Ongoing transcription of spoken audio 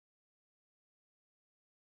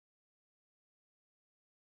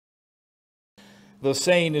The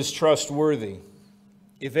saying is trustworthy.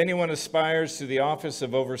 If anyone aspires to the office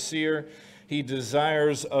of overseer, he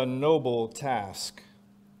desires a noble task.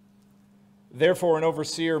 Therefore, an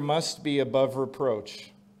overseer must be above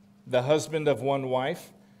reproach, the husband of one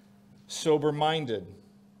wife, sober-minded,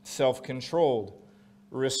 self-controlled,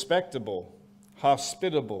 respectable,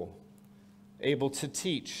 hospitable, able to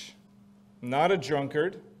teach, not a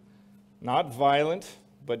drunkard, not violent,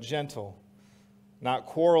 but gentle, not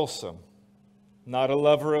quarrelsome, not a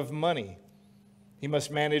lover of money. He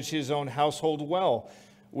must manage his own household well,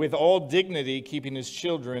 with all dignity, keeping his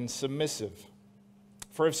children submissive.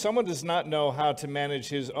 For if someone does not know how to manage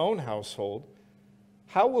his own household,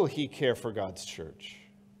 how will he care for God's church?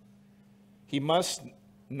 He must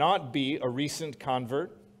not be a recent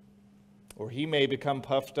convert, or he may become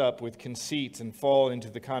puffed up with conceit and fall into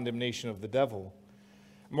the condemnation of the devil.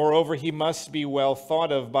 Moreover, he must be well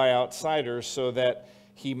thought of by outsiders so that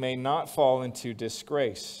he may not fall into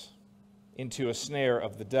disgrace, into a snare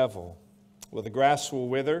of the devil. Well, the grass will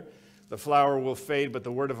wither, the flower will fade, but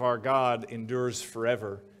the word of our God endures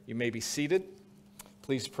forever. You may be seated.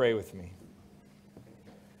 Please pray with me.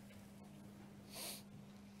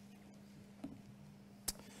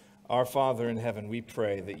 Our Father in heaven, we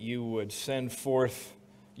pray that you would send forth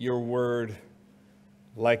your word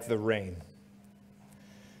like the rain,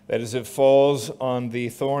 that as it falls on the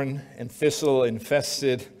thorn and thistle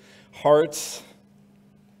infested hearts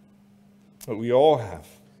that we all have,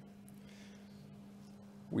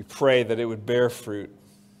 we pray that it would bear fruit,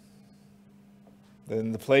 that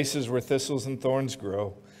in the places where thistles and thorns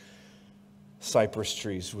grow, cypress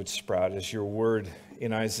trees would sprout, as your word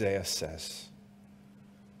in Isaiah says.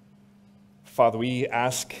 Father, we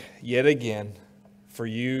ask yet again for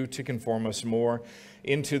you to conform us more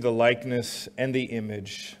into the likeness and the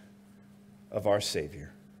image of our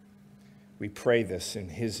Savior. We pray this in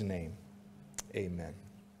his name. Amen.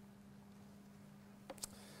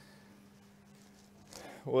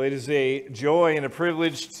 Well, it is a joy and a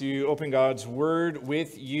privilege to open God's Word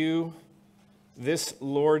with you this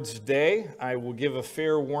Lord's Day. I will give a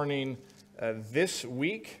fair warning this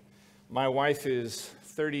week. My wife is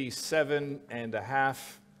 37 and a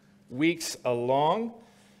half weeks along.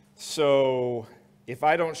 So if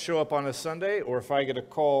I don't show up on a Sunday, or if I get a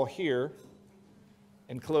call here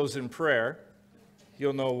and close in prayer,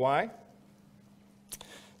 you'll know why.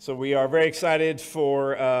 So we are very excited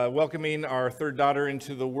for welcoming our third daughter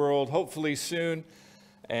into the world, hopefully soon.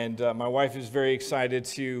 And my wife is very excited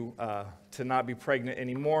to not be pregnant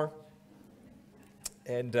anymore.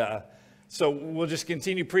 And so we'll just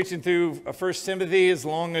continue preaching through 1 Timothy as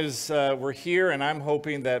long as we're here. And I'm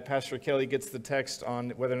hoping that Pastor Kelly gets the text on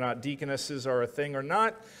whether or not deaconesses are a thing or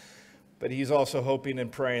not. But he's also hoping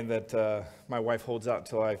and praying that my wife holds out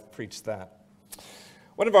until I've preached that.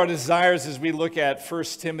 One of our desires as we look at 1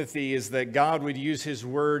 Timothy is that God would use his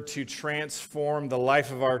word to transform the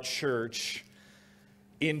life of our church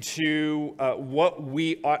into what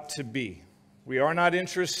we ought to be. We are not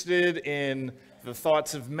interested in the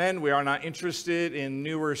thoughts of men. We are not interested in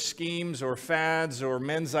newer schemes or fads or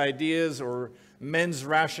men's ideas or men's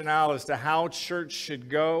rationale as to how church should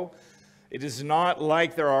go. It is not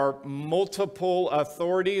like there are multiple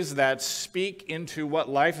authorities that speak into what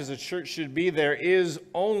life as a church should be. There is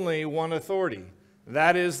only one authority.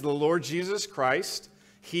 That is the Lord Jesus Christ.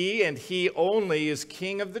 He and he only is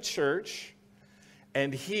King of the church.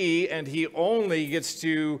 And he only gets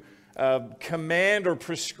to command or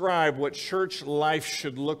prescribe what church life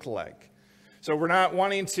should look like. So we're not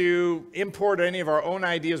wanting to import any of our own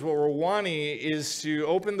ideas. What we're wanting is to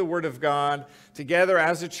open the Word of God together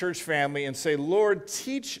as a church family and say, Lord,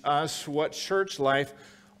 teach us what church life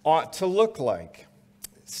ought to look like.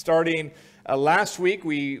 Starting last week,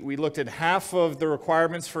 we looked at half of the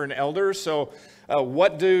requirements for an elder. So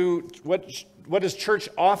what does church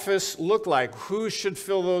office look like? Who should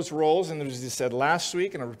fill those roles? And as I said last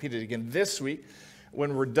week, and I'll repeat it again this week,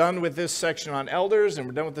 when we're done with this section on elders and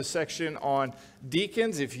we're done with this section on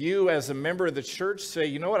deacons, if you as a member of the church say,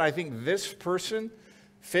 you know what, I think this person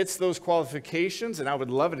fits those qualifications, and I would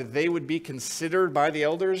love it if they would be considered by the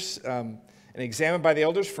elders and examined by the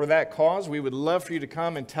elders for that cause, we would love for you to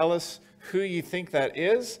come and tell us who you think that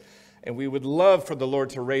is, and we would love for the Lord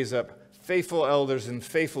to raise up faithful elders and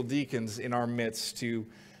faithful deacons in our midst to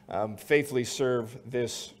faithfully serve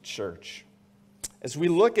this church. As we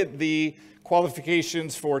look at the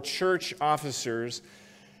qualifications for church officers,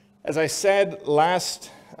 as I said last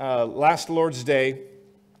Lord's Day,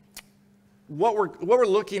 what we're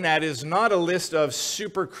looking at is not a list of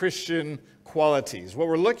super Christian qualities. What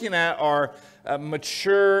we're looking at are a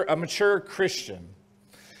mature Christian.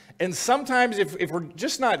 And sometimes if we're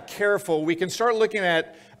just not careful, we can start looking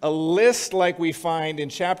at a list like we find in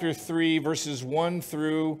chapter 3, verses 1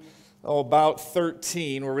 through about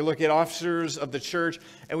 13, where we look at officers of the church,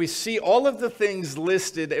 and we see all of the things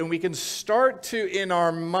listed, and we can start to, in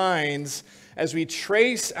our minds, as we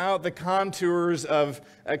trace out the contours of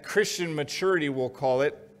a Christian maturity, we'll call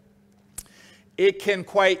it, it can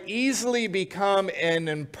quite easily become an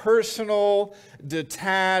impersonal,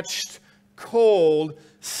 detached, cold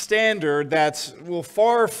standard that's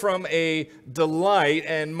far from a delight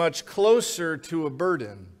and much closer to a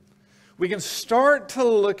burden. We can start to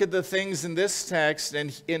look at the things in this text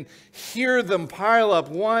and hear them pile up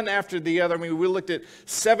one after the other. I mean, we looked at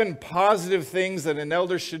 7 positive things that an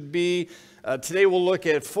elder should be. Today we'll look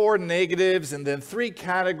at 4 negatives and then 3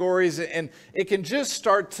 categories. And it can just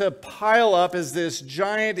start to pile up as this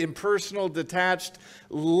giant, impersonal, detached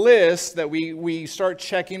list that we start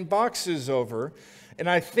checking boxes over. And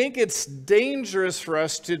I think it's dangerous for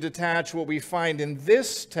us to detach what we find in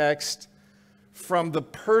this text from the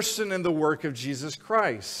person and the work of Jesus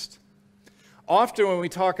Christ. Often when we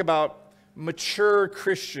talk about mature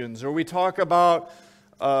Christians, or we talk about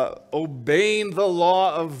obeying the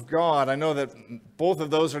law of God, I know that both of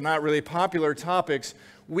those are not really popular topics,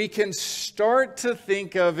 we can start to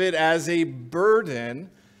think of it as a burden,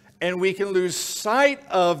 and we can lose sight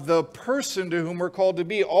of the person to whom we're called to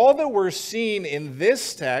be. All that we're seeing in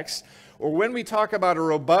this text, or when we talk about a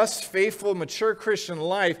robust, faithful, mature Christian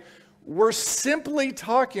life, we're simply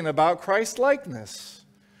talking about Christ-likeness.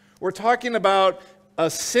 We're talking about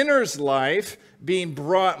a sinner's life being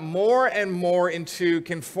brought more and more into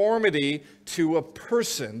conformity to a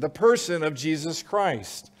person, the person of Jesus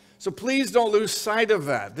Christ. So please don't lose sight of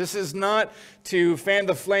that. This is not to fan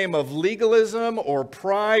the flame of legalism or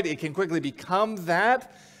pride. It can quickly become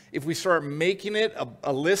that if we start making it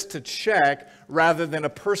a list to check rather than a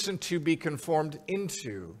person to be conformed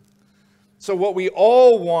into. So what we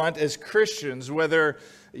all want as Christians, whether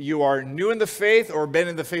you are new in the faith or been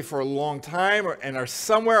in the faith for a long time and are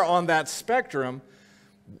somewhere on that spectrum,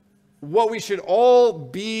 what we should all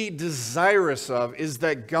be desirous of is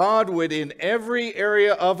that God would, in every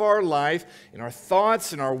area of our life, in our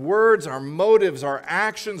thoughts, in our words, our motives, our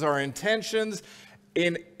actions, our intentions,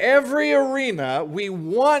 in every arena, we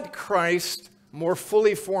want Christ more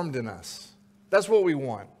fully formed in us. That's what we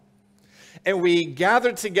want. And we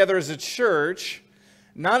gather together as a church,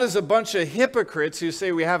 not as a bunch of hypocrites who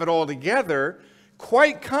say we have it all together.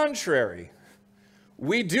 Quite contrary.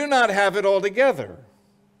 We do not have it all together.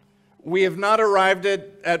 We have not arrived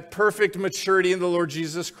at perfect maturity in the Lord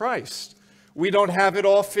Jesus Christ. We don't have it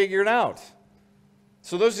all figured out.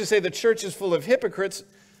 So those who say the church is full of hypocrites,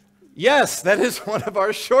 yes, that is one of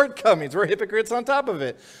our shortcomings. We're hypocrites on top of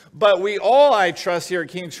it. But we all, I trust, here at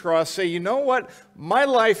King's Cross say, you know what? My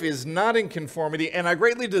life is not in conformity, and I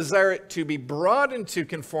greatly desire it to be brought into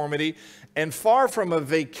conformity. And far from a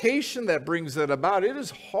vacation that brings that about, it is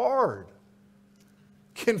hard.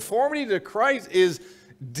 Conformity to Christ is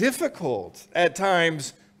difficult, at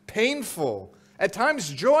times painful, at times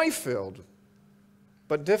joy-filled,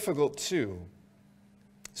 but difficult too.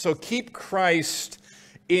 So keep Christ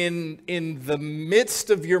in the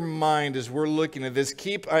midst of your mind as we're looking at this.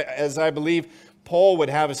 Keep, as I believe Paul would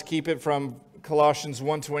have us keep it from Colossians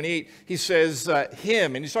 1:28. He says,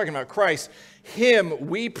 him, and he's talking about Christ, him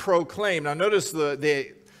we proclaim. Now notice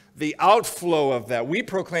the outflow of that. We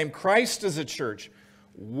proclaim Christ as a church,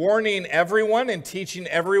 warning everyone and teaching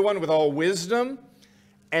everyone with all wisdom.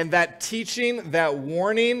 And that teaching, that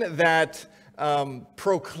warning, that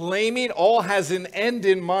proclaiming all has an end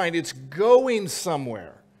in mind. It's going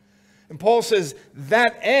somewhere. And Paul says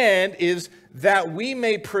that end is that we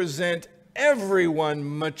may present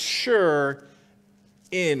everyone mature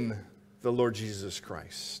in the Lord Jesus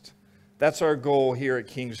Christ. That's our goal here at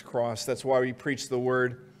King's Cross. That's why we preach the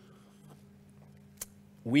word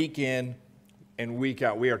week in and week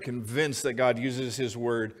out. We are convinced that God uses his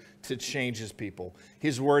word to change his people.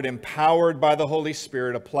 His word empowered by the Holy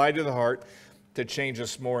Spirit, applied to the heart to change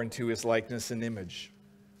us more into his likeness and image.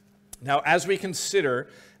 Now, as we consider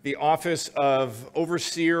the office of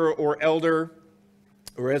overseer or elder,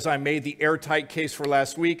 or as I made the airtight case for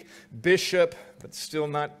last week, bishop, but still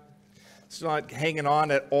not hanging on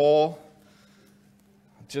at all.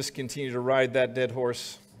 Just continue to ride that dead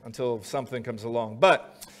horse until something comes along.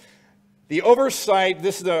 But the oversight,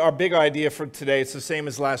 this is our big idea for today. It's the same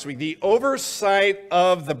as last week. The oversight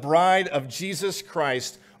of the bride of Jesus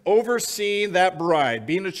Christ, overseeing that bride,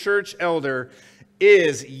 being a church elder,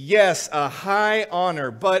 is, yes, a high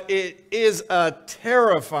honor, but it is a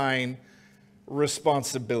terrifying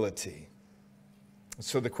responsibility.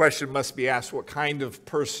 So the question must be asked, what kind of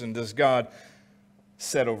person does God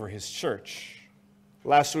set over his church?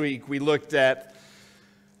 Last week we looked at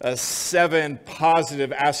 7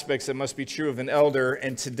 positive aspects that must be true of an elder,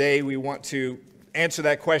 and today we want to answer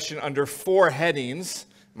that question under 4 headings.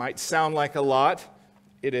 Might sound like a lot.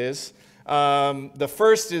 It is. The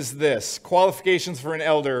first is this: qualifications for an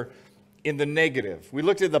elder in the negative. We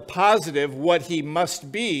looked at the positive, what he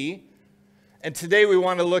must be, and today we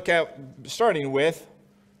want to look at, starting with,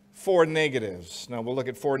 4 negatives. Now we'll look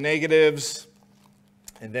at 4 negatives,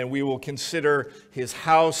 and then we will consider his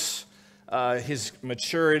house, his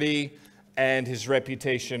maturity, and his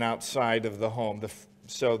reputation outside of the home.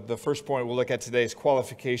 So the first point we'll look at today is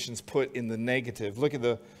qualifications put in the negative. Look at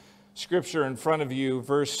the scripture in front of you,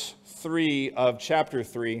 verse 3 of chapter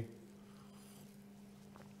 3.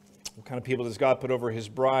 What kind of people does God put over his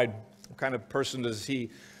bride? What kind of person does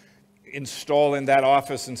he install in that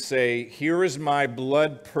office and say, "Here is my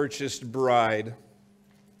blood-purchased bride.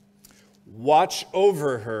 Watch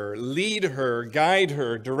over her, lead her, guide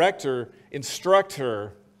her, direct her, instruct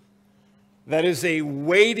her." That is a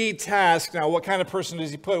weighty task. Now, what kind of person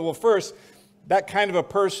does he put? Well, first, that kind of a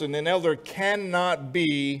person, an elder, cannot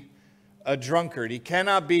be a drunkard. He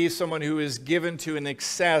cannot be someone who is given to an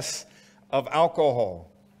excess of alcohol.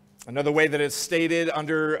 Another way that it's stated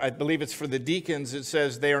under, I believe it's for the deacons, it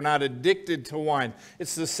says they are not addicted to wine.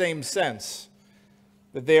 It's the same sense,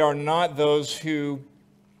 that they are not those who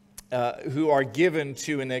are given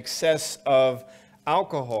to an excess of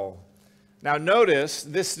alcohol. Now notice,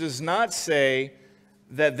 this does not say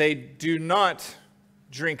that they do not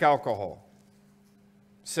drink alcohol.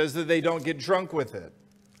 It says that they don't get drunk with it.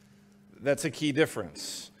 That's a key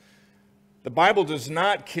difference. The Bible does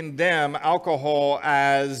not condemn alcohol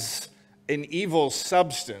as an evil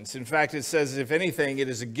substance. In fact, it says, if anything, it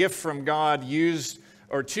is a gift from God used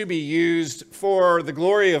or to be used for the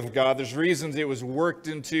glory of God. There's reasons it was worked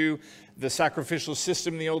into the sacrificial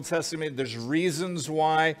system in the Old Testament. There's reasons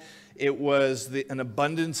why it was an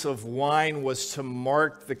abundance of wine was to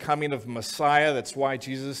mark the coming of Messiah. That's why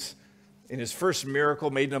Jesus, in his first miracle,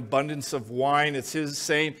 made an abundance of wine. It's his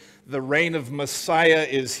saying, the reign of Messiah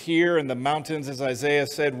is here, and the mountains, as Isaiah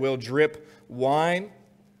said, will drip wine.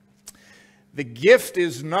 The gift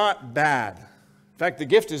is not bad. In fact, the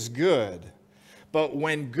gift is good. But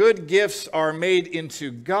when good gifts are made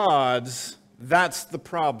into God's, that's the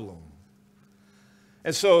problem.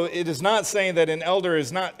 And so it is not saying that an elder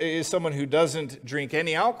is someone who doesn't drink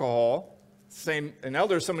any alcohol. An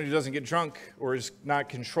elder is someone who doesn't get drunk or is not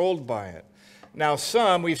controlled by it. Now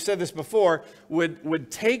some, we've said this before, would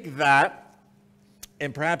take that,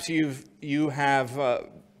 and perhaps you have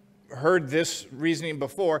heard this reasoning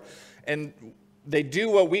before, and they do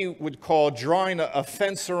what we would call drawing a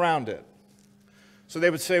fence around it. So they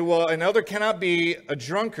would say, well, an elder cannot be a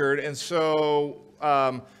drunkard, and so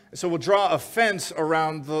we'll draw a fence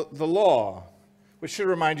around the law, which should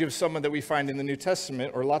remind you of someone that we find in the New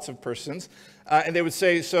Testament, or lots of persons. And they would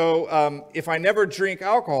say, so if I never drink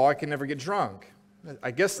alcohol, I can never get drunk.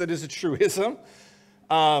 I guess that is a truism.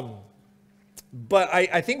 But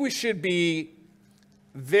I think we should be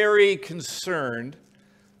very concerned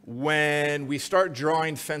when we start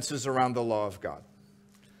drawing fences around the law of God.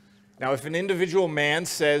 Now, if an individual man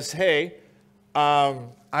says, hey,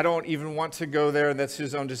 I don't even want to go there, and that's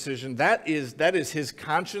his own decision, that is his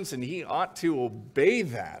conscience, and he ought to obey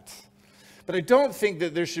that. But I don't think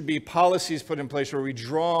that there should be policies put in place where we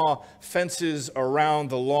draw fences around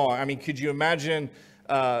the law. I mean, could you imagine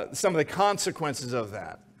some of the consequences of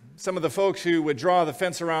that? Some of the folks who would draw the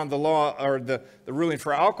fence around the law or the ruling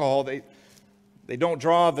for alcohol, they don't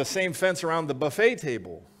draw the same fence around the buffet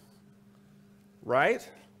table, right?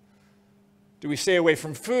 Do we stay away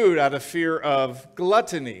from food out of fear of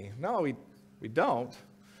gluttony? No, we don't.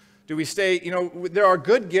 Do we stay, there are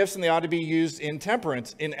good gifts and they ought to be used in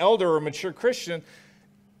temperance. In elder or mature Christian,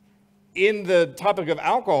 in the topic of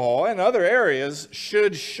alcohol and other areas,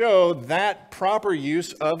 should show that proper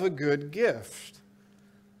use of a good gift.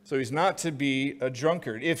 So he's not to be a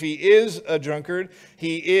drunkard. If he is a drunkard,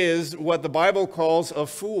 he is what the Bible calls a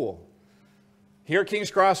fool. Here at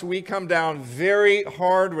King's Cross, we come down very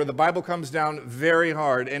hard where the Bible comes down very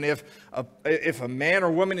hard. And if a man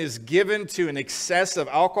or woman is given to an excess of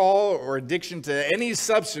alcohol or addiction to any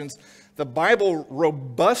substance, the Bible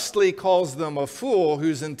robustly calls them a fool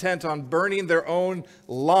who's intent on burning their own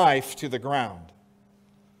life to the ground.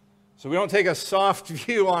 So we don't take a soft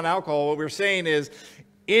view on alcohol. What we're saying is,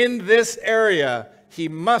 in this area, he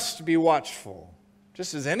must be watchful,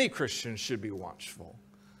 just as any Christian should be watchful.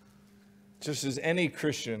 Just as any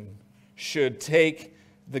Christian should take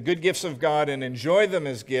the good gifts of God and enjoy them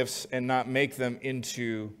as gifts and not make them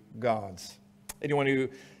into gods. Anyone who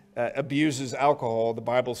abuses alcohol, the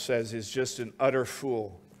Bible says, is just an utter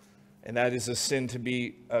fool. And that is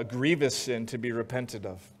a grievous sin to be repented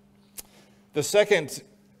of. The second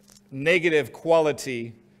negative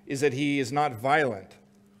quality is that he is not violent.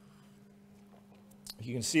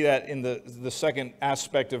 You can see that in the second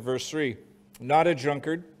aspect of verse 3. Not a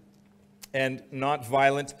drunkard and not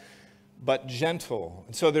violent, but gentle.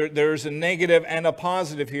 And so there's a negative and a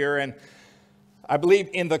positive here. And I believe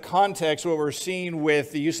in the context, what we're seeing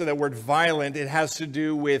with the use of that word violent, it has to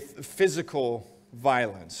do with physical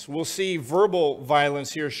violence. We'll see verbal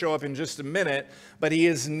violence here show up in just a minute, but he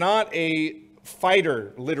is not a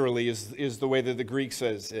fighter, literally, is the way that the Greek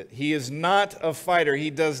says it. He is not a fighter. He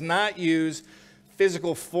does not use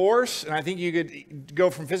physical force, and I think you could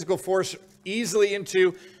go from physical force easily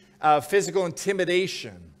into physical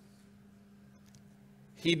intimidation.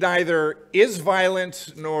 He neither is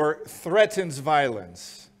violent nor threatens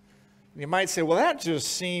violence. You might say, well, that just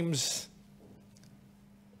seems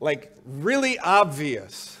like really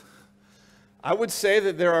obvious. I would say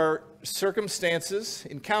that there are circumstances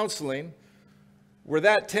in counseling where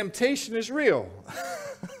that temptation is real.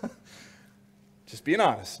 Just being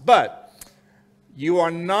honest. But you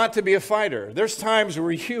are not to be a fighter. There's times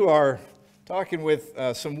where you are talking with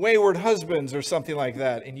some wayward husbands or something like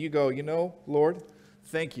that, and you go, you know, Lord,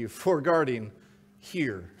 thank you for guarding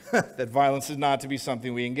here that violence is not to be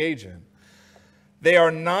something we engage in. They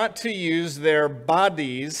are not to use their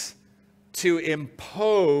bodies to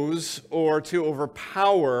impose or to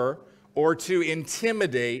overpower or to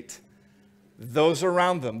intimidate those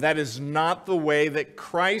around them. That is not the way that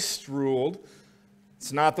Christ ruled.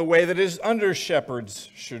 It's not the way that his under-shepherds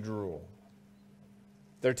should rule.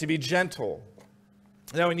 They're to be gentle.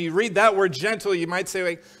 Now, when you read that word gentle, you might say,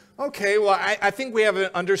 like, okay, well, I think we have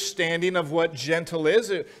an understanding of what gentle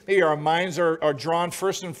is. Maybe our minds are drawn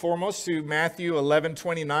first and foremost to Matthew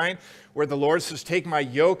 11:29, where the Lord says, take my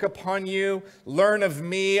yoke upon you, learn of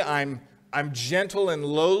me, I'm gentle and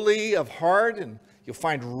lowly of heart, and you'll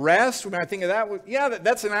find rest. When I think of that, yeah,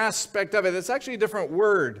 that's an aspect of it. It's actually a different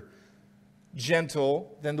word,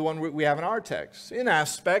 gentle, than the one we have in our text. In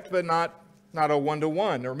aspect, but not a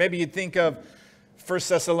one-to-one. Or maybe you'd think of 1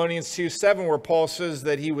 Thessalonians 2:7, where Paul says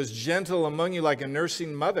that he was gentle among you like a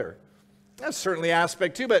nursing mother. That's certainly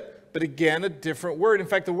aspect too, but again, a different word. In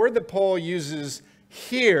fact, the word that Paul uses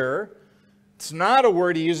here, it's not a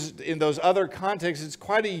word he used in those other contexts. It's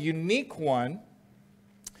quite a unique one.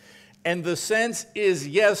 And the sense is,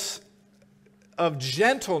 yes, of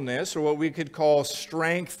gentleness, or what we could call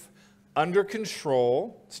strength under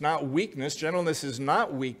control. It's not weakness. Gentleness is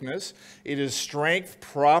not weakness. It is strength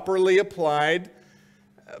properly applied.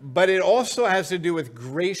 But it also has to do with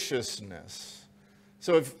graciousness.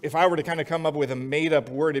 So if I were to kind of come up with a made-up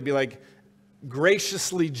word, it'd be like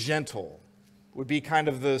graciously gentle would be kind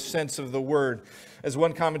of the sense of the word. As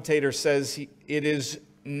one commentator says, it is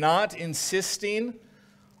not insisting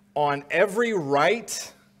on every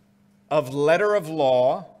right of letter of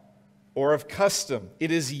law or of custom. It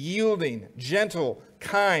is yielding, gentle,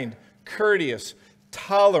 kind, courteous,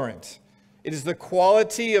 tolerant. It is the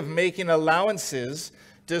quality of making allowances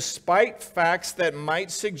despite facts that might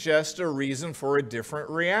suggest a reason for a different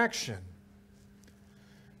reaction.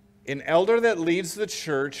 An elder that leads the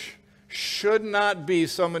church should not be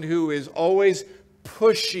someone who is always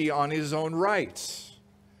pushy on his own rights.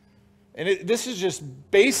 And this is just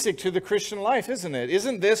basic to the Christian life, isn't it?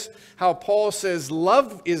 Isn't this how Paul says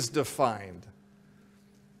love is defined?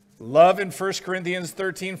 Love in 1 Corinthians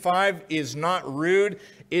 13:5 is not rude.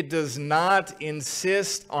 It does not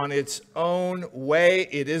insist on its own way.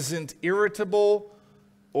 It isn't irritable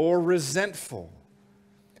or resentful.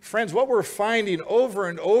 Friends, what we're finding over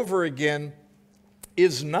and over again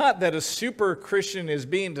is not that a super Christian is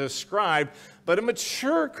being described, but a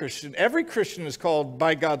mature Christian. Every Christian is called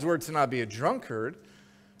by God's word to not be a drunkard.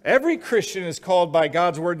 Every Christian is called by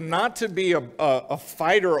God's word not to be a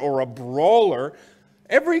fighter or a brawler.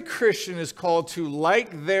 Every Christian is called to,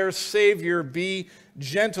 like their Savior, be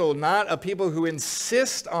gentle, not a people who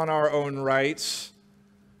insist on our own rights,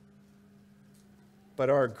 but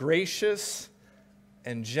are gracious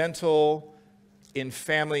and gentle in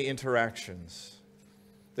family interactions.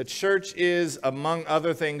 The church is, among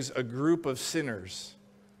other things, a group of sinners.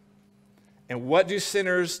 And what do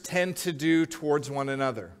sinners tend to do towards one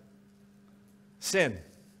another? Sin.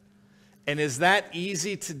 And is that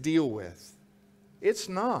easy to deal with? It's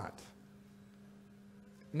not.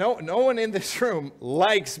 No one in this room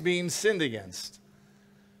likes being sinned against.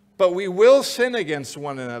 but we will sin against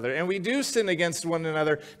one another, and we do sin against one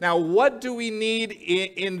another. Now, what do we need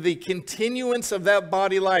in the continuance of that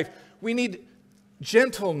body life? We need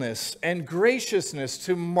gentleness and graciousness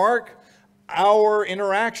to mark our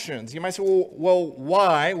interactions. You might say, well,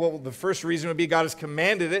 why? Well, the first reason would be God has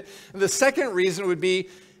commanded it. And the second reason would be,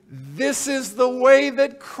 this is the way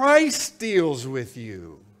that Christ deals with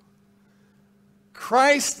you.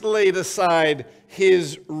 Christ laid aside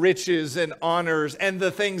his riches and honors and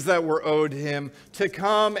the things that were owed him to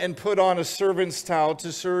come and put on a servant's towel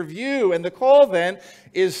to serve you. And the call then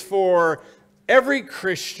is for every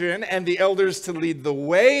Christian and the elders to lead the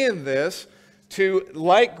way in this, to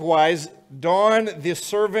likewise don the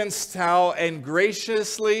servant's towel and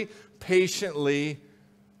graciously, patiently,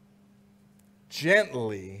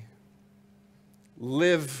 gently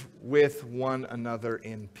live with one another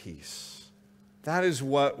in peace. That is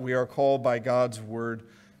what we are called by God's word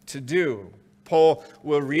to do. Paul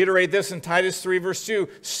will reiterate this in Titus 3 verse 2.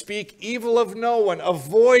 Speak evil of no one,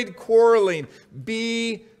 avoid quarreling,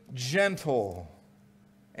 be gentle,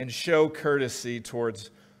 and show courtesy towards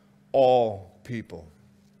all people.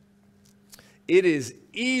 It is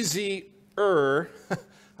easier,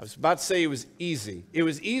 I was about to say it was easy. It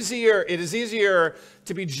is easier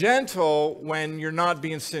to be gentle when you're not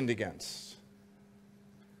being sinned against.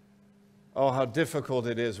 Oh, how difficult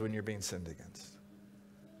it is when you're being sinned against.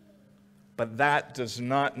 But that does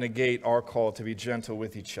not negate our call to be gentle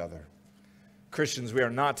with each other. Christians, we are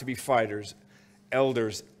not to be fighters,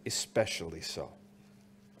 elders especially so.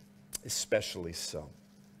 Especially so.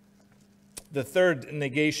 The third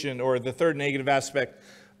negation, or the third negative aspect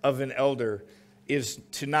of an elder, is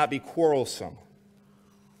to not be quarrelsome.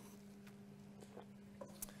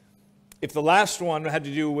 If the last one had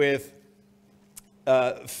to do with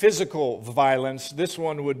physical violence, this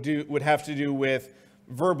one would have to do with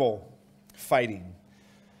verbal fighting.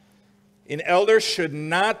 An elder should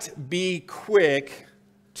not be quick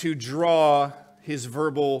to draw his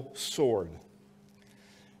verbal sword.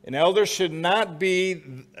 An elder should not be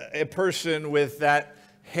a person with that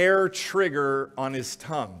hair trigger on his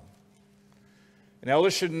tongue. An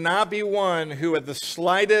elder should not be one who at the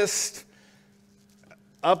slightest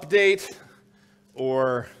update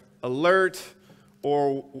or alert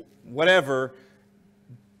or whatever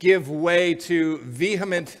give way to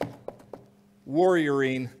vehement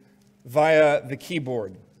warrioring via the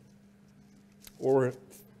keyboard or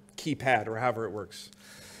keypad or however it works.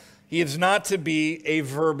 He is not to be a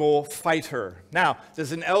verbal fighter. Now,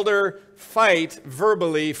 does an elder fight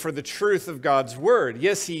verbally for the truth of God's word?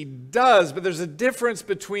 Yes, he does, but there's a difference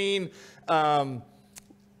between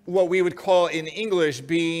what we would call in English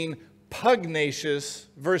being pugnacious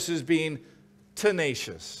versus being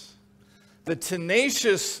tenacious. The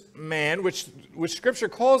tenacious man, which Scripture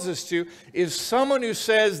calls us to, is someone who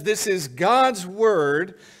says, this is God's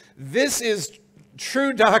word, this is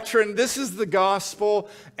true doctrine, this is the gospel,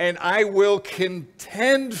 and I will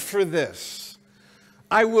contend for this.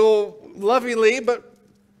 I will lovingly, but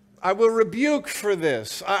I will rebuke for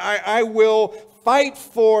this. I will fight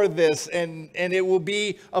for this, and it will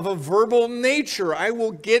be of a verbal nature. I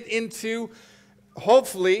will get into,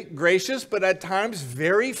 hopefully, gracious, but at times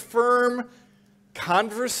very firm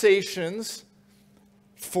conversations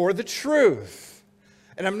for the truth.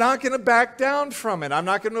 And I'm not going to back down from it. I'm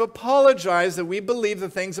not going to apologize that we believe the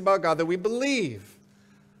things about God that we believe.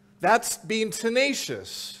 That's being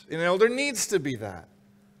tenacious. An elder needs to be that.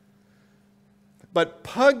 But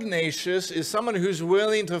pugnacious is someone who's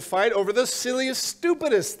willing to fight over the silliest,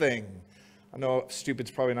 stupidest thing. I know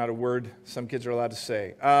stupid's probably not a word some kids are allowed to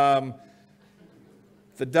say.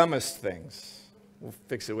 The dumbest things. We'll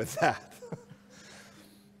fix it with that.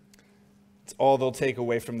 It's all they'll take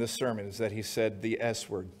away from this sermon is that he said the S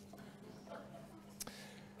word.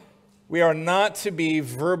 We are not to be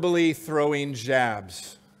verbally throwing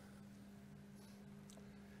jabs.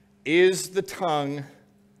 Is the tongue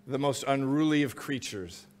the most unruly of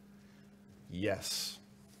creatures? Yes.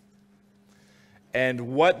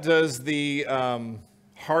 And what does the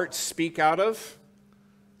heart speak out of?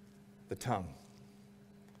 The tongue.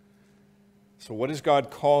 So what is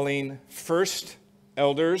God calling first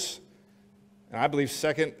elders, and I believe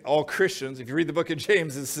second all Christians? If you read the book of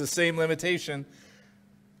James, it's the same limitation.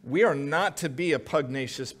 We are not to be a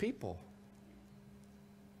pugnacious people.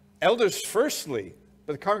 Elders firstly,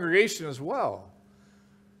 but the congregation as well.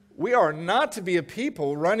 We are not to be a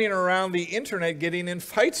people running around the internet getting in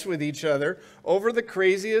fights with each other over the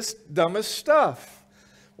craziest, dumbest stuff.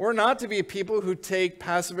 We're not to be a people who take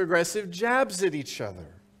passive-aggressive jabs at each other.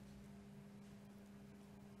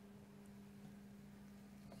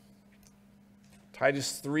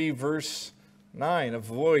 Titus 3, verse 9,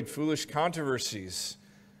 avoid foolish controversies,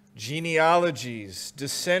 genealogies,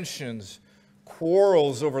 dissensions,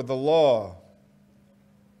 quarrels over the law,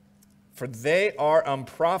 for they are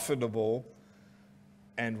unprofitable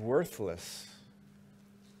and worthless.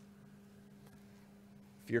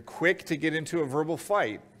 If you're quick to get into a verbal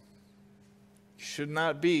fight, you should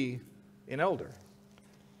not be an elder.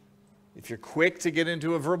 If you're quick to get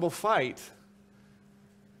into a verbal fight,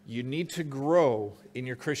 you need to grow in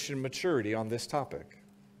your Christian maturity on this topic.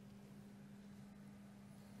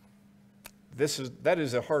 That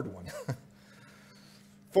is a hard one.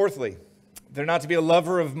 Fourthly, they're not to be a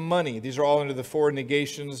lover of money. These are all under the 4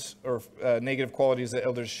 negations or negative qualities that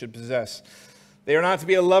elders should possess. They are not to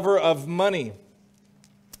be a lover of money.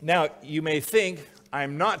 Now, you may think,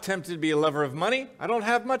 I'm not tempted to be a lover of money. I don't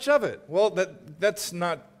have much of it. Well, that's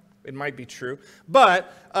not, it might be true.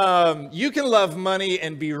 But you can love money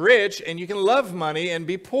and be rich, and you can love money and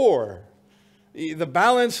be poor. The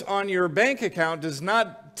balance on your bank account does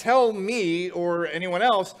not tell me or anyone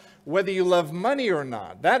else whether you love money or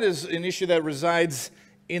not. That is an issue that resides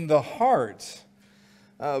in the heart.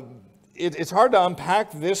 It's hard to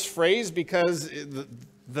unpack this phrase because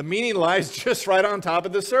the meaning lies just right on top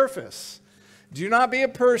of the surface. Do not be a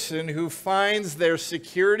person who finds their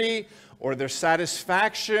security or their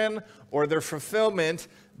satisfaction or their fulfillment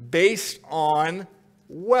based on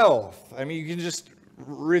wealth. I mean, you can just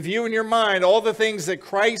review in your mind all the things that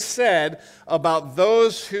Christ said about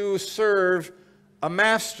those who serve a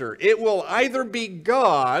master. It will either be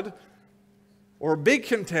God or a big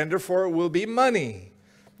contender for it will be money.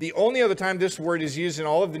 The only other time this word is used in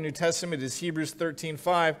all of the New Testament is Hebrews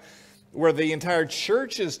 13:5, where the entire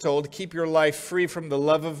church is told, keep your life free from the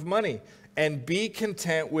love of money and be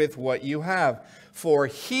content with what you have. For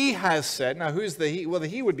he has said, now who's the he? Well, the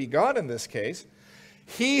he would be God in this case.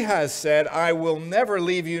 He has said, I will never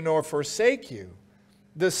leave you nor forsake you.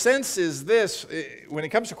 The sense is this, when it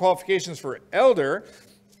comes to qualifications for elder,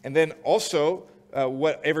 and then also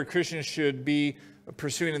what every Christian should be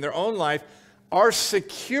pursuing in their own life, our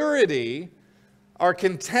security, our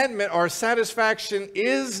contentment, our satisfaction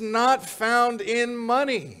is not found in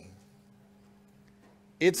money.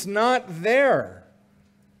 It's not there.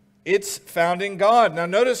 It's found in God. Now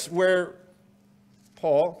notice where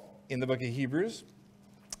Paul, in the book of Hebrews,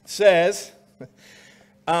 says,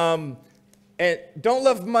 and don't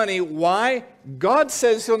love money. Why? God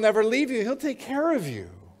says he'll never leave you. He'll take care of you.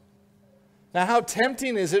 Now, how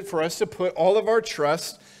tempting is it for us to put all of our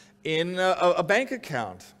trust in a bank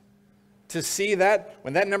account? To see that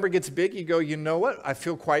when that number gets big, you go, you know what? I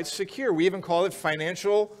feel quite secure. We even call it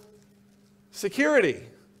financial security.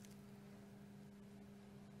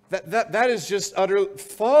 That is just utter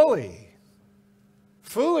folly,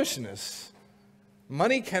 foolishness.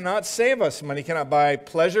 Money cannot save us. Money cannot buy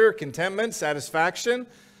pleasure, contentment, satisfaction.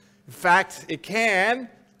 In fact, it can,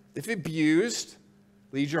 if abused,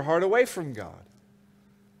 lead your heart away from God.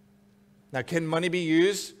 Now, can money be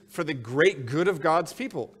used for the great good of God's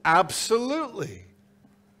people? Absolutely.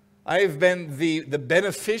 I have been the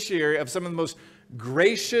beneficiary of some of the most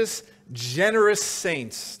gracious, generous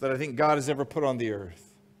saints that I think God has ever put on the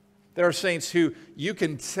earth. There are saints who you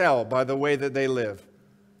can tell by the way that they live.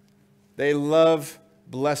 They love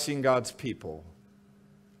blessing God's people.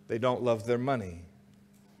 They don't love their money.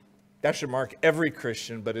 That should mark every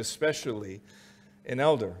Christian, but especially an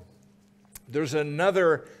elder. There's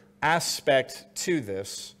another aspect to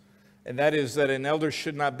this, and that is that an elder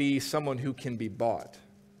should not be someone who can be bought.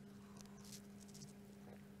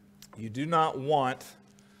 You do not want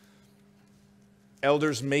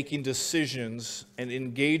elders making decisions and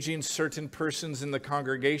engaging certain persons in the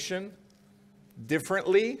congregation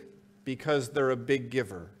differently because they're a big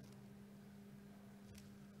giver.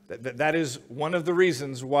 That is one of the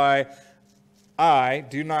reasons why I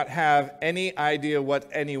do not have any idea what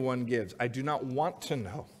anyone gives. I do not want to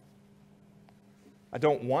know. I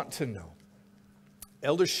don't want to know.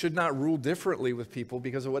 Elders should not rule differently with people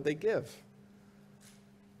because of what they give.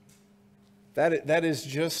 That is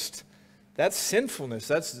just, that's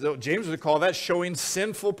sinfulness. James would call that showing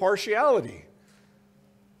sinful partiality.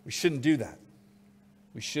 We shouldn't do that.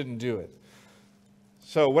 We shouldn't do it.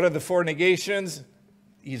 So what are the 4 negations?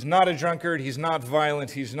 He's not a drunkard. He's not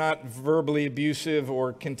violent. He's not verbally abusive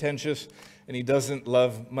or contentious. And he doesn't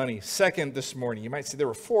love money. Second, this morning, you might say there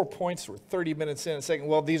were 4 points. We're 30 minutes in. Second,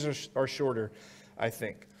 well, these are shorter, I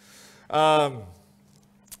think.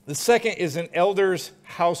 The second is an elder's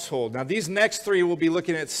household. Now, these next 3 will be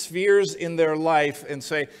looking at spheres in their life and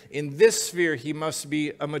say, in this sphere, he must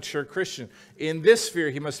be a mature Christian. In this sphere,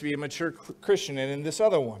 he must be a mature Christian, and in this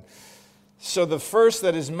other one. So the first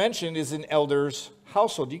that is mentioned is an elder's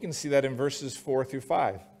household. You can see that in verses 4 through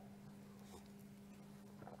 5.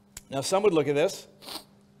 Now, some would look at this,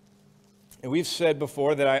 and we've said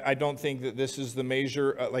before that I don't think that this is the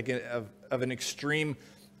measure of an extreme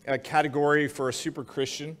category for a super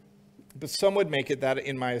Christian, but some would make it that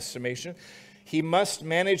in my estimation. He must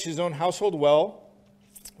manage his own household well,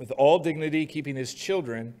 with all dignity, keeping his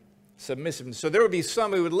children submissive. So there would be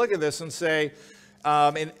some who would look at this and say,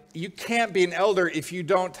 and you can't be an elder if you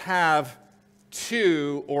don't have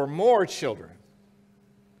 2 or more children.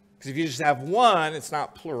 Because if you just have 1, it's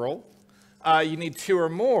not plural. You need 2 or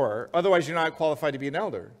more. Otherwise, you're not qualified to be an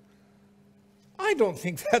elder. I don't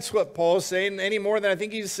think that's what Paul is saying any more than I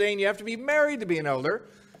think he's saying you have to be married to be an elder,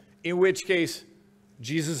 in which case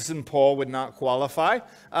Jesus and Paul would not qualify.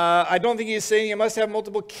 I don't think he's saying you must have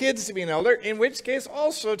multiple kids to be an elder, in which case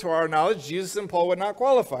also, to our knowledge, Jesus and Paul would not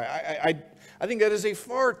qualify. I think that is a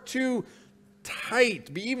far too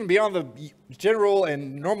tight, even beyond the general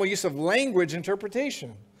and normal use of language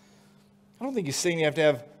interpretation. I don't think he's saying you have to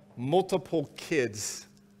have multiple kids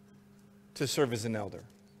to serve as an elder.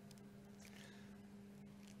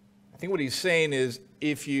 I think what he's saying is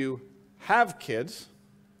if you have kids,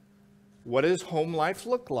 what does home life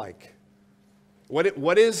look like?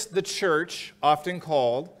 What is the church often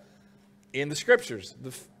called in the scriptures?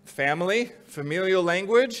 The family, familial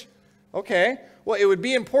language? Okay, well, it would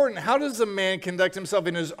be important. How does a man conduct himself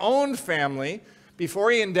in his own family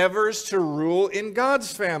before he endeavors to rule in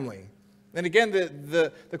God's family? And again,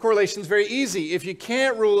 the correlation is very easy. If you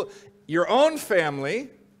can't rule your own family,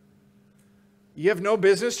 you have no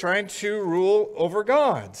business trying to rule over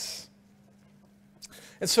God's.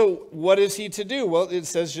 And so what is he to do? Well, it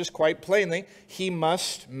says just quite plainly, he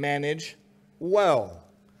must manage well.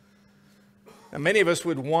 Now, many of us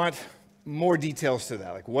would want more details to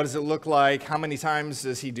that. Like, what does it look like? How many times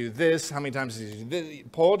does he do this? How many times does he do this?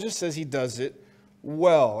 Paul just says he does it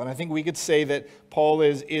well. And I think we could say that Paul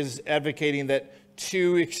is advocating that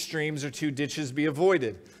 2 extremes or 2 ditches be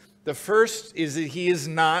avoided. The first is that he is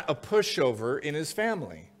not a pushover in his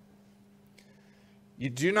family.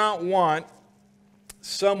 You do not want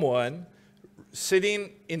someone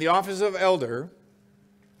sitting in the office of elder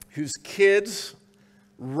whose kids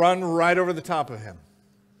run right over the top of him.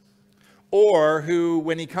 Or who,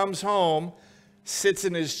 when he comes home, sits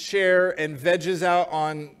in his chair and veges out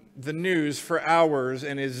on the news for hours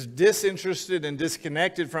and is disinterested and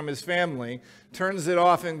disconnected from his family, turns it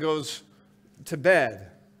off and goes to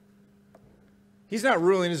bed. He's not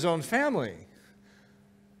ruling his own family.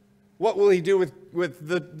 What will he do with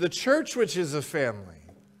the church, which is a family?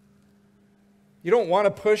 You don't want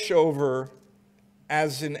a pushover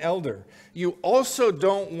as an elder. You also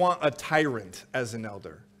don't want a tyrant as an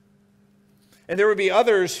elder. And there would be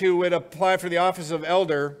others who would apply for the office of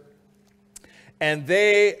elder, and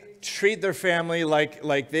they treat their family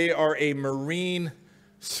like they are a Marine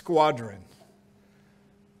squadron.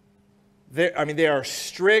 They are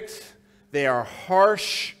strict, they are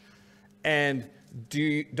harsh, and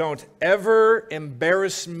don't ever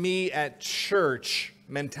embarrass me at church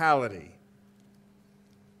mentality.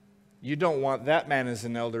 You don't want that man as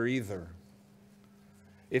an elder either.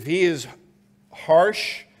 If he is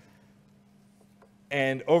harsh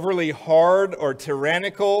and overly hard or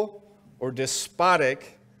tyrannical or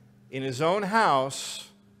despotic in his own house,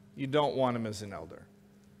 you don't want him as an elder.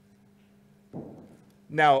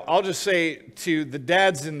 Now, I'll just say to the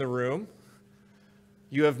dads in the room,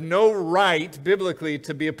 you have no right biblically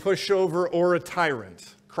to be a pushover or a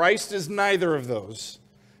tyrant. Christ is neither of those.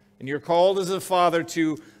 And you're called as a father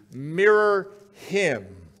to mirror him.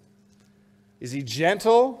 Is he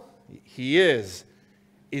gentle? He is.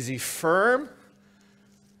 Is he firm?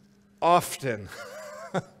 Often.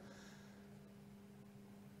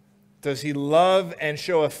 Does he love and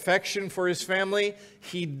show affection for his family?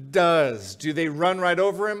 He does. Do they run right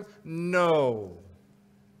over him? No.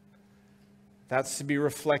 That's to be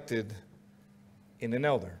reflected in an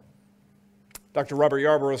elder. Dr. Robert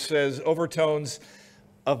Yarborough says overtones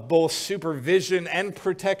of both supervision and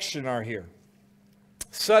protection are here.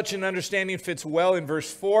 Such an understanding fits well in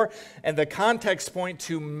verse 4, and the context point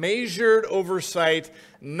to measured oversight,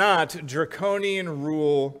 not draconian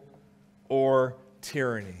rule or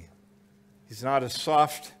tyranny. He's not a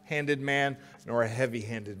soft-handed man nor a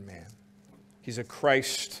heavy-handed man. He's a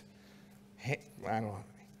Christ, I don't know,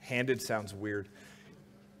 handed sounds weird.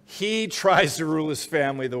 He tries to rule his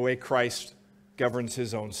family the way Christ governs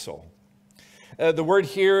his own soul. The word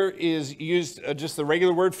here is used, just the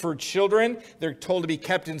regular word for children. They're told to be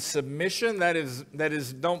kept in submission. That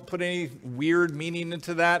is, don't put any weird meaning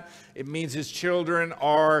into that. It means his children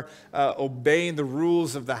are obeying the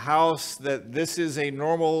rules of the house, that this is a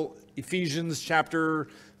normal Ephesians chapter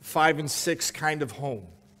 5 and 6 kind of home.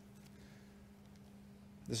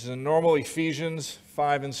 This is a normal Ephesians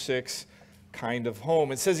 5 and 6 kind of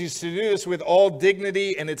home. It says he's to do this with all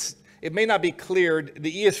dignity, and it may not be clear.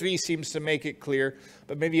 The ESV seems to make it clear,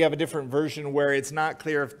 but maybe you have a different version where it's not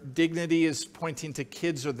clear if dignity is pointing to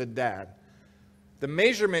kids or the dad. The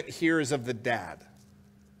measurement here is of the dad.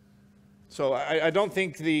 So I don't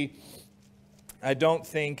think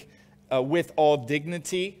with all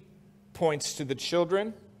dignity points to the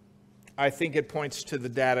children. I think it points to the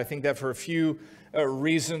dad. I think that for a few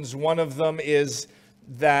reasons. One of them is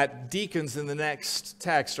that deacons in the next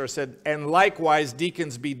text are said, and likewise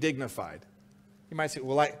deacons be dignified. You might say,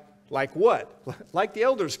 well, like what? Like the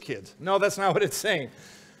elders' kids. No, that's not what it's saying.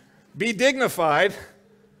 Be dignified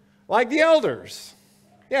like the elders.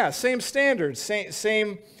 Yeah, same standards,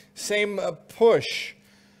 same push,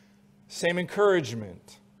 same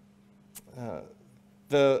encouragement.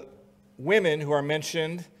 The women who are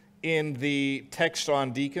mentioned in the text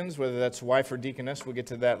on deacons, whether that's wife or deaconess, we'll get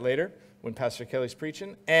to that later when Pastor Kelly's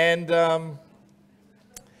preaching, and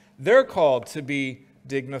they're called to be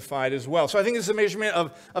dignified as well. So I think this is a measurement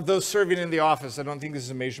of those serving in the office. I don't think this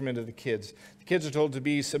is a measurement of the kids. The kids are told to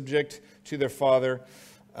be subject to their father.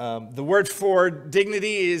 The word for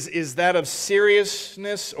dignity is that of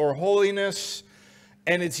seriousness or holiness,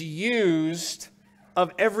 and it's used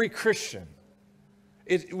of every Christian.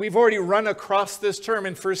 We've already run across this term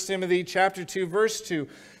in 1 Timothy chapter 2, verse 2,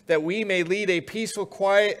 that we may lead a peaceful,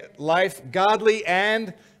 quiet life, godly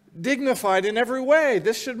and dignified in every way.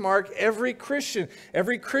 This should mark every Christian.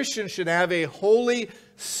 Every Christian should have a holy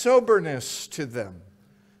soberness to them.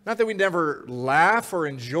 Not that we never laugh or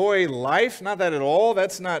enjoy life, not that at all.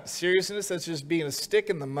 That's not seriousness, that's just being a stick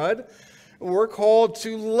in the mud. We're called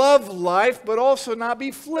to love life, but also not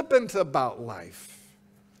be flippant about life.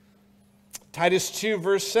 Titus 2,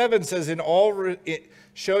 verse 7 says,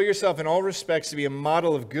 show yourself in all respects to be a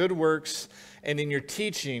model of good works, and in your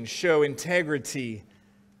teaching show integrity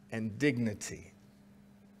and dignity.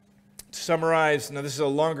 To summarize, now this is a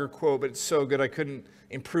longer quote, but it's so good I couldn't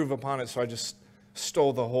improve upon it, so I just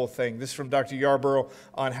stole the whole thing. This is from Dr. Yarborough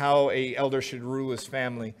on how an elder should rule his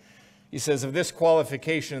family. He says, of this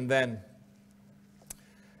qualification then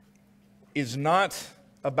is not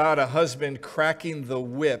about a husband cracking the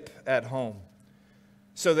whip at home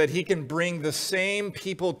so that he can bring the same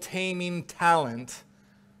people-taming talent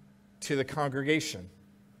to the congregation.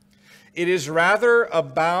 It is rather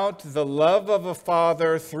about the love of a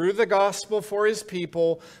father through the gospel for his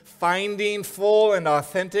people, finding full and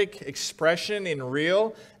authentic expression in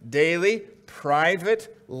real, daily,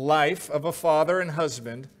 private life of a father and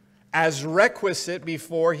husband as requisite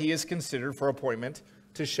before he is considered for appointment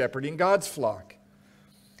to shepherding God's flock.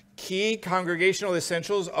 Key congregational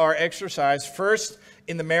essentials are exercised first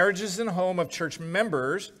in the marriages and home of church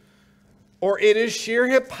members, or it is sheer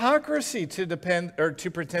hypocrisy to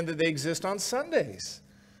pretend that they exist on Sundays.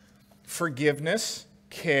 Forgiveness,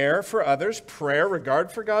 care for others, prayer,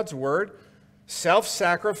 regard for God's word,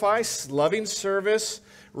 self-sacrifice, loving service,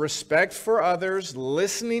 respect for others,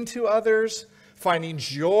 listening to others, finding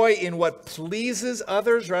joy in what pleases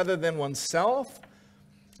others rather than oneself,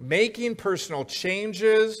 making personal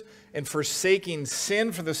changes, and forsaking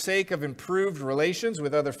sin for the sake of improved relations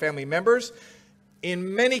with other family members.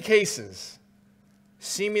 In many cases,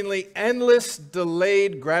 seemingly endless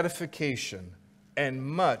delayed gratification, and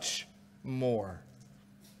much more.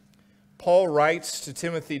 Paul writes to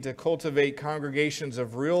Timothy to cultivate congregations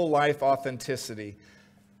of real life authenticity,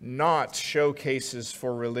 not showcases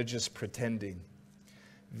for religious pretending.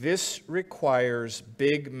 This requires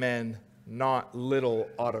big men, not little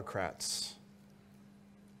autocrats.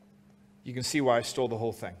 You can see why I stole the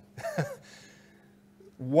whole thing.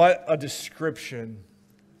 What a description,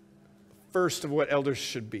 first, of what elders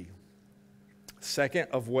should be. Second,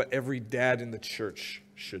 of what every dad in the church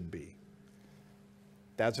should be.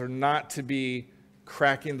 Dads are not to be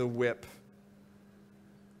cracking the whip.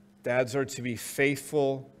 Dads are to be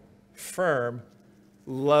faithful, firm,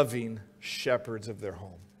 loving shepherds of their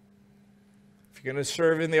home. If you're going to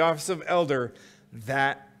serve in the office of elder,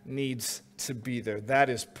 that needs to be there. That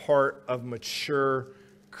is part of mature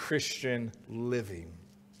Christian living.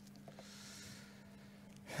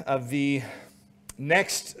 The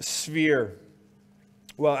next sphere,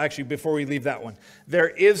 well, actually, before we leave that one, there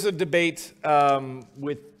is a debate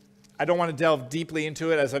I don't want to delve deeply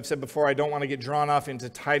into it. As I've said before, I don't want to get drawn off into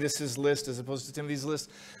Titus's list as opposed to Timothy's list.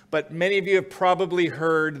 But many of you have probably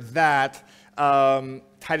heard that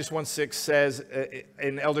Titus 1:6 says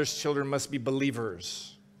an elder's children must be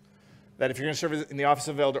believers. that if you're going to serve in the office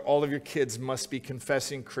of elder, all of your kids must be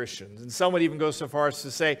confessing Christians. And some would even go so far as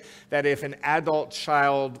to say that if an adult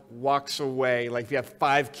child walks away, like if you have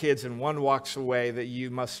 5 kids and one walks away, that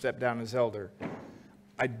you must step down as elder.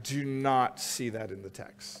 I do not see that in the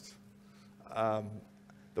text. The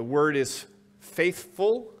word is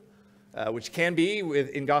faithful, which can be,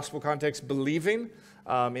 in gospel context, believing.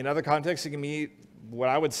 In other contexts, it can be what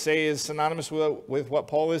I would say is synonymous with what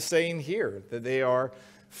Paul is saying here, that they are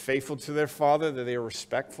faithful to their father, that they are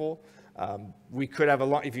respectful. We could have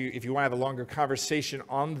if you want to have a longer conversation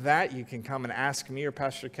on that, you can come and ask me or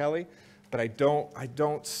Pastor Kelly. But I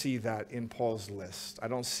don't see that in Paul's list. I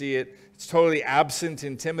don't see it. It's totally absent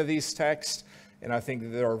in Timothy's text, and I think that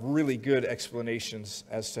there are really good explanations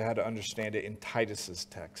as to how to understand it in Titus's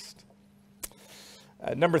text.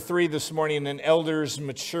 Number 3 this morning, an elder's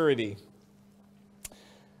maturity.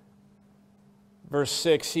 Verse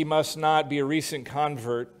 6, he must not be a recent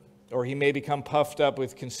convert, or he may become puffed up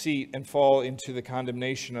with conceit and fall into the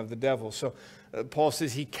condemnation of the devil. So Paul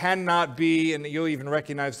says he cannot be, and you'll even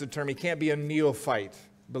recognize the term, he can't be a neophyte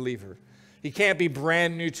believer. He can't be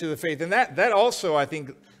brand new to the faith. And that also, I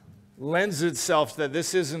think, lends itself that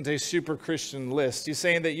this isn't a super Christian list. He's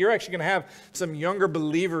saying that you're actually going to have some younger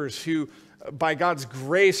believers who, by God's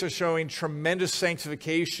grace, are showing tremendous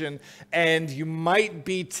sanctification, and you might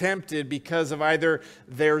be tempted because of either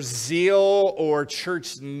their zeal or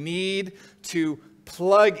church need to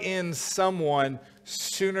plug in someone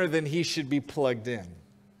sooner than he should be plugged in.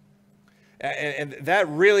 And that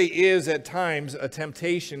really is at times a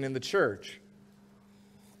temptation in the church.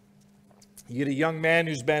 You get a young man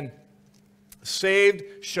who's been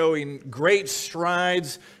saved, showing great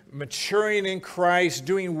strides, maturing in Christ,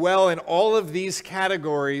 doing well in all of these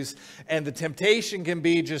categories, and the temptation can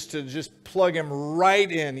be just to plug him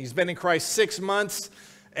right in. He's been in Christ 6 months,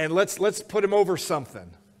 and let's put him over something.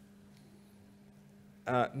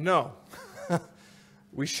 No.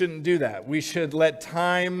 We shouldn't do that. We should let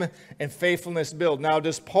time and faithfulness build. Now,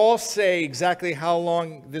 does Paul say exactly how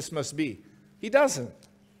long this must be? He doesn't.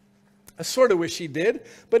 I sort of wish he did,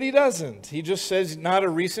 but he doesn't. He just says not a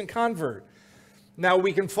recent convert. Now,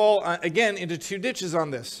 we can fall, again, into 2 ditches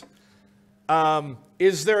on this.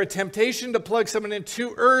 Is there a temptation to plug someone in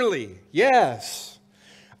too early? Yes.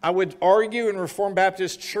 I would argue in Reformed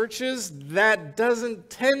Baptist churches that doesn't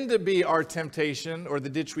tend to be our temptation or the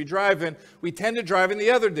ditch we drive in. We tend to drive in the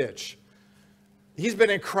other ditch. He's been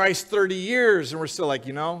in Christ 30 years, and we're still like,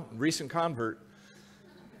 recent convert.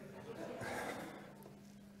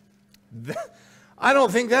 I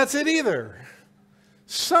don't think that's it either.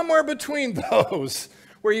 Somewhere between those,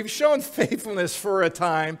 where you've shown faithfulness for a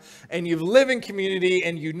time, and you've lived in community,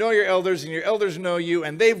 and you know your elders, and your elders know you,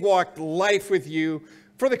 and they've walked life with you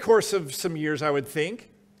for the course of some years, I would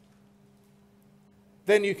think,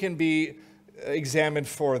 then you can be examined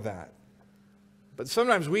for that. But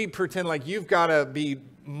sometimes we pretend like you've got to be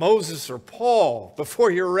Moses or Paul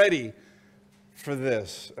before you're ready for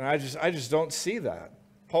this. And I just don't see that.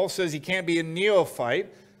 Paul says he can't be a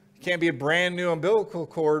neophyte. He can't be a brand new umbilical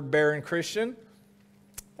cord bearing Christian.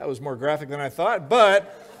 That was more graphic than I thought,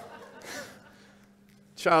 but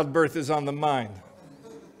childbirth is on the mind.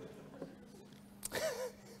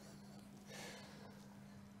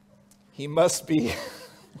 He must be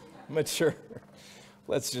mature.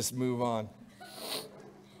 Let's just move on.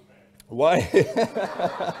 Why?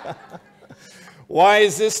 Why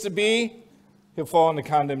is this to be? He'll fall into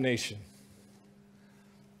condemnation.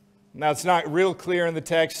 Now, it's not real clear in the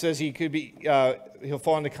text. It says he could be. He'll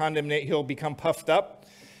fall into condemnation. He'll become puffed up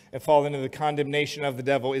and fall into the condemnation of the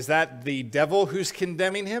devil. Is that the devil who's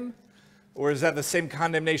condemning him, or is that the same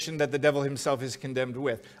condemnation that the devil himself is condemned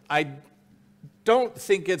with? I don't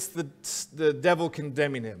think it's the devil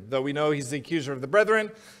condemning him, though we know he's the accuser of the brethren,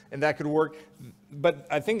 and that could work. But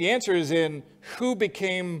I think the answer is in who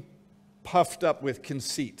became puffed up with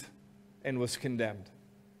conceit and was condemned.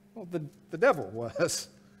 Well, the devil was.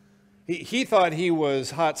 He thought he was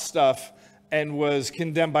hot stuff and was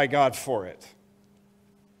condemned by God for it.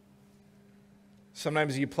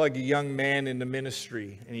 Sometimes you plug a young man into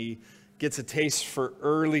ministry and he gets a taste for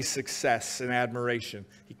early success and admiration.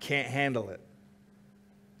 He can't handle it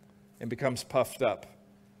and becomes puffed up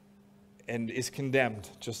and is condemned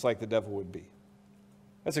just like the devil would be.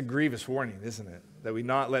 That's a grievous warning, isn't it? That we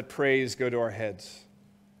not let praise go to our heads.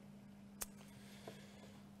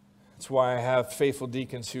 That's why I have faithful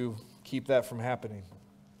deacons who keep that from happening.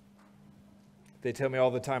 They tell me all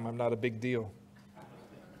the time I'm not a big deal.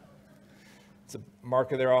 It's a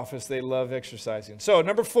mark of their office. They love exercising. So,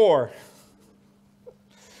 number four,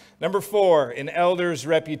 an elder's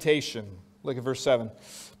reputation. Look at verse 7.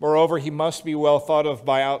 Moreover, he must be well thought of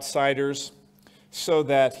by outsiders, so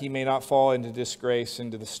that he may not fall into disgrace,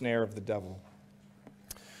 into the snare of the devil.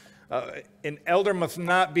 An elder must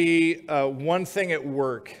not be one thing at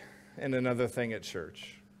work and another thing at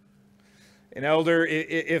church. An elder,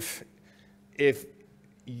 if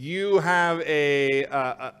you have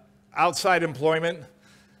a outside employment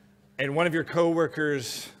and one of your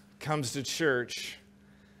coworkers comes to church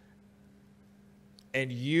and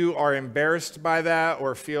you are embarrassed by that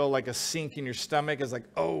or feel like a sink in your stomach, is like,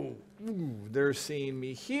 oh, they're seeing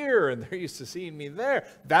me here and they're used to seeing me there.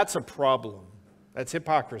 That's a problem. That's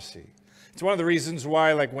hypocrisy. It's one of the reasons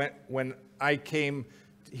why, like when I came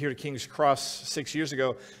here to King's Cross 6 years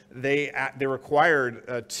ago, they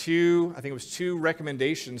required two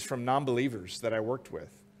recommendations from non-believers that I worked with.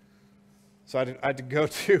 So I had to go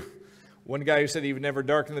to one guy who said he would never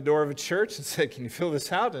darken the door of a church and said, can you fill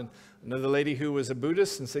this out? And another lady who was a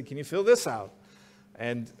Buddhist and said, can you fill this out?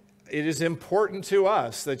 And it is important to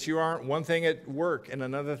us that you aren't one thing at work and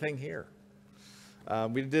another thing here.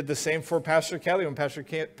 We did the same for Pastor Kelly. When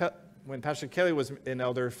Pastor Kelly was an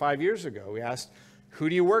elder 5 years ago, we asked, who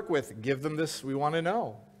do you work with? Give them this. We want to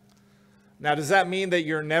know. Now, does that mean that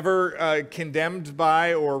you're never condemned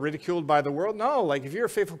by or ridiculed by the world? No. Like, if you're a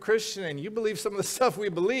faithful Christian and you believe some of the stuff we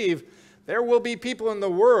believe, there will be people in the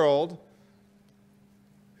world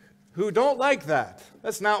who don't like that.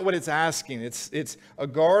 That's not what it's asking. It's a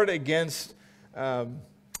guard against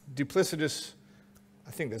duplicitous,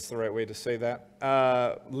 I think that's the right way to say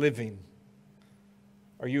that, living.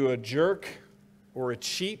 Are you a jerk or a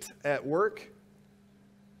cheat at work?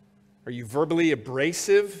 Are you verbally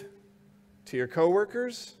abrasive to your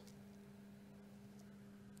coworkers?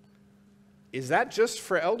 Is that just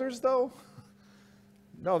for elders, though?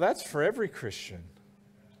 No, that's for every Christian.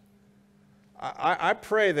 I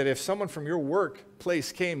pray that if someone from your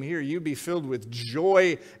workplace came here, you'd be filled with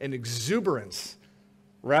joy and exuberance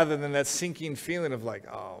rather than that sinking feeling of like,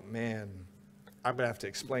 oh man, I'm going to have to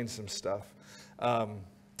explain some stuff.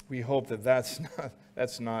 We hope that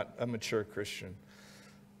that's not a mature Christian.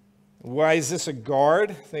 Why is this a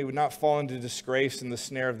guard? They would not fall into disgrace in the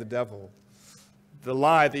snare of the devil. The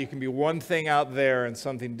lie that you can be one thing out there and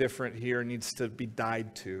something different here needs to be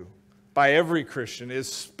died to by every Christian,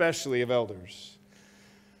 especially of elders.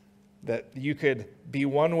 That you could be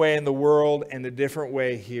one way in the world and a different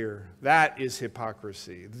way here. That is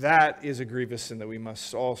hypocrisy. That is a grievous sin that we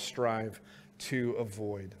must all strive to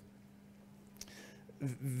avoid.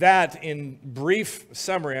 That, in brief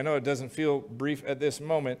summary, I know it doesn't feel brief at this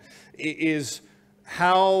moment, is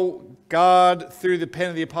how God, through the pen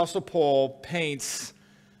of the Apostle Paul, paints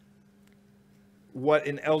what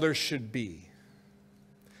an elder should be.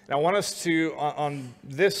 And I want us to, on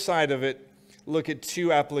this side of it, look at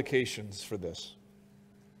two applications for this.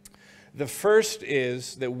 The first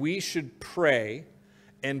is that we should pray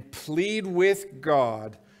and plead with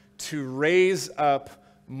God to raise up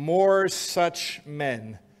more such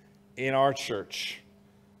men in our church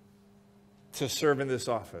to serve in this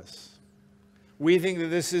office. We think that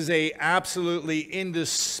this is an absolutely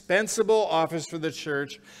indispensable office for the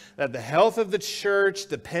church, that the health of the church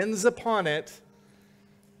depends upon it,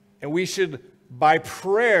 and we should, by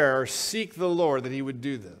prayer, seek the Lord that He would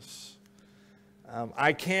do this.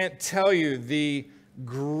 I can't tell you the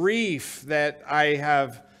grief that I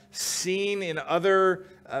have seen in other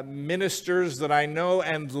ministers that I know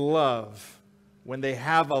and love when they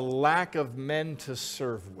have a lack of men to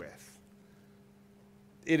serve with.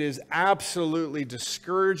 It is absolutely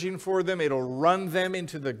discouraging for them. It'll run them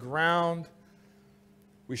into the ground.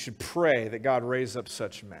 We should pray that God raise up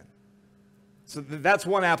such men. So that's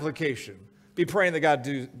one application. Be praying that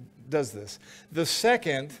God does this. The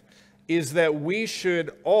second is that we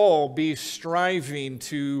should all be striving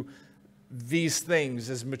to these things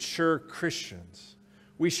as mature Christians.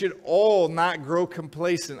 We should all not grow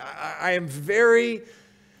complacent. I'm very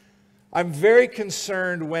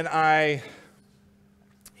concerned when I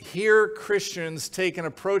hear Christians take an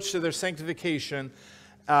approach to their sanctification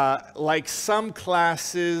like some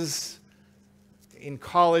classes in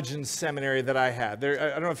college and seminary that I had. I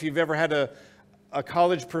don't know if you've ever had a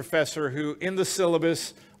college professor who in the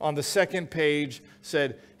syllabus on the second page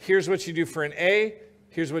said, here's what you do for an A,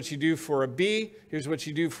 here's what you do for a B, here's what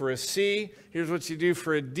you do for a C, here's what you do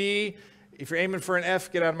for a D. If you're aiming for an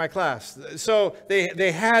F, get out of my class. So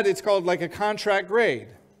they had, it's called like a contract grade.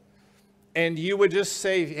 And you would just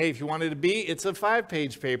say, hey, if you wanted a B, it's a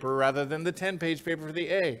 5-page paper rather than the 10-page paper for the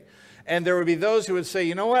A. And there would be those who would say,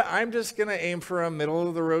 you know what, I'm just going to aim for a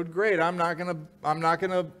middle-of-the-road grade. I'm not going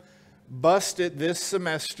to bust it this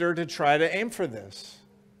semester to try to aim for this.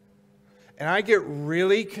 And I get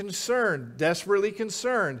really concerned, desperately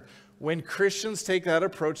concerned, when Christians take that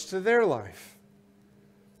approach to their life.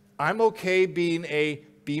 I'm okay being a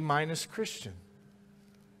B- Christian.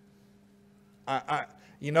 I'm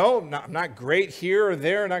not great here or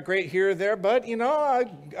there, not great here or there, but,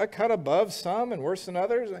 I cut above some and worse than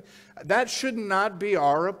others. That should not be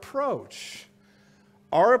our approach.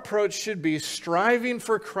 Our approach should be striving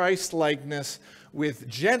for Christ-likeness with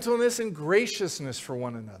gentleness and graciousness for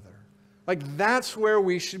one another. Like, that's where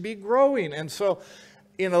we should be growing. And so,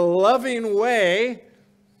 in a loving way,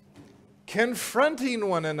 confronting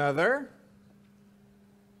one another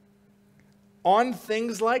on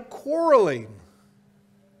things like quarreling.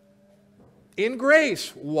 In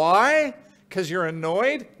grace. Why? Because you're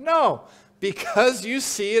annoyed? No. Because you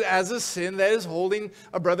see it as a sin that is holding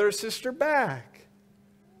a brother or sister back.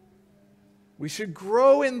 We should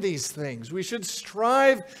grow in these things. We should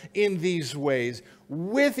strive in these ways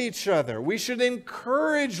with each other. We should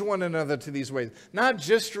encourage one another to these ways. Not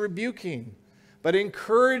just rebuking, but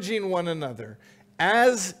encouraging one another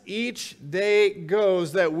as each day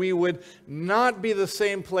goes, that we would not be the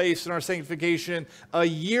same place in our sanctification a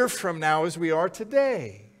year from now as we are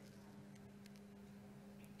today.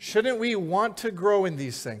 Shouldn't we want to grow in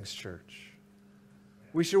these things, church?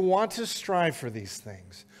 We should want to strive for these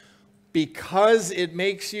things. Because it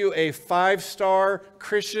makes you a 5-star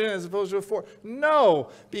Christian as opposed to a 4? No,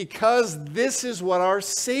 because this is what our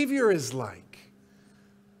Savior is like.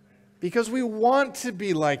 Because we want to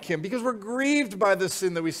be like Him. Because we're grieved by the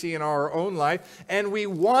sin that we see in our own life. And we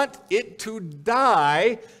want it to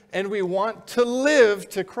die. And we want to live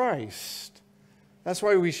to Christ. That's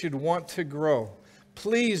why we should want to grow.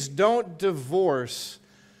 Please don't divorce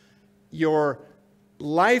your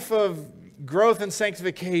life of growth and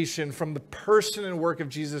sanctification from the person and work of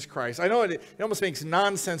Jesus Christ. I know it almost makes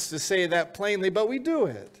nonsense to say that plainly, but we do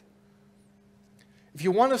it. If you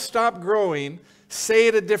want to stop growing, say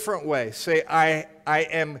it a different way. Say, I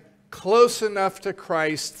am close enough to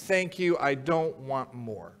Christ. Thank you. I don't want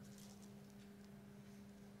more.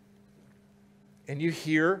 And you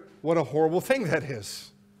hear what a horrible thing that is.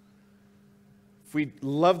 If we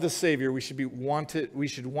love the Savior, we should want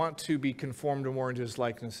to be conformed more into His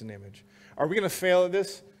likeness and image. Are we going to fail at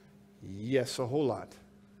this? Yes, a whole lot.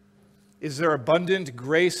 Is there abundant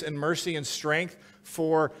grace and mercy and strength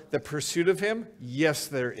for the pursuit of Him? Yes,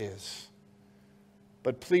 there is.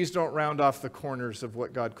 But please don't round off the corners of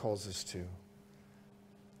what God calls us to.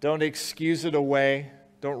 Don't excuse it away.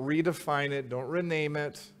 Don't redefine it. Don't rename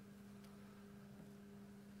it.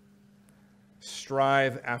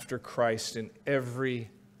 Strive after Christ in every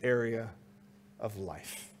area of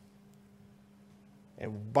life.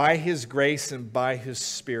 And by His grace and by His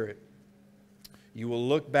Spirit, you will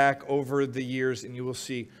look back over the years and you will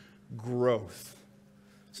see growth.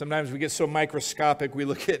 Sometimes we get so microscopic, we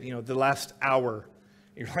look at, the last hour.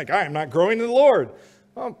 You're like, I am not growing in the Lord.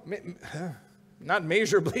 Well, not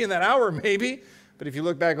measurably in that hour, maybe. But if you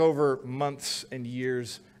look back over months and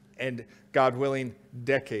years and, God willing,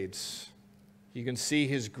 decades, you can see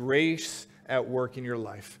His grace at work in your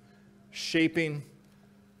life, shaping,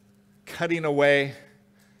 cutting away,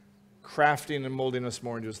 crafting and molding us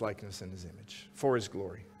more into His likeness and His image for His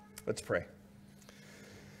glory. Let's pray.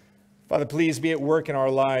 Father, please be at work in our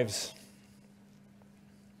lives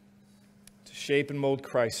to shape and mold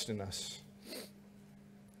Christ in us.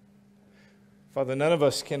 Father, none of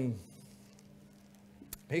us can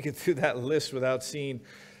make it through that list without seeing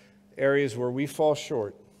areas where we fall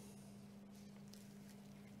short.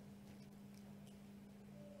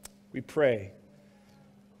 We pray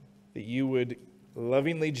that you would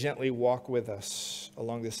lovingly, gently walk with us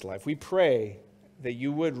along this life. We pray that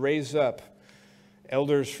you would raise up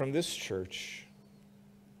elders from this church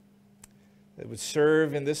that would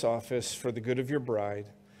serve in this office for the good of your bride.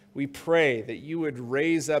 We pray that you would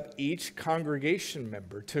raise up each congregation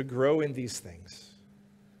member to grow in these things,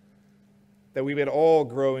 that we would all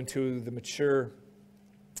grow into the mature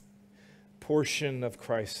portion of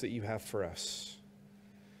Christ that you have for us.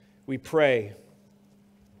 We pray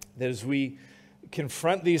that as we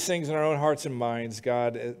confront these things in our own hearts and minds,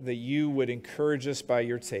 God, that you would encourage us by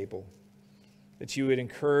your table, that you would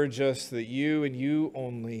encourage us that you and you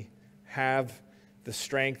only have the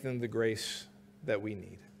strength and the grace that we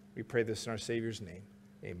need. We pray this in our Savior's name.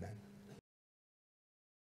 Amen.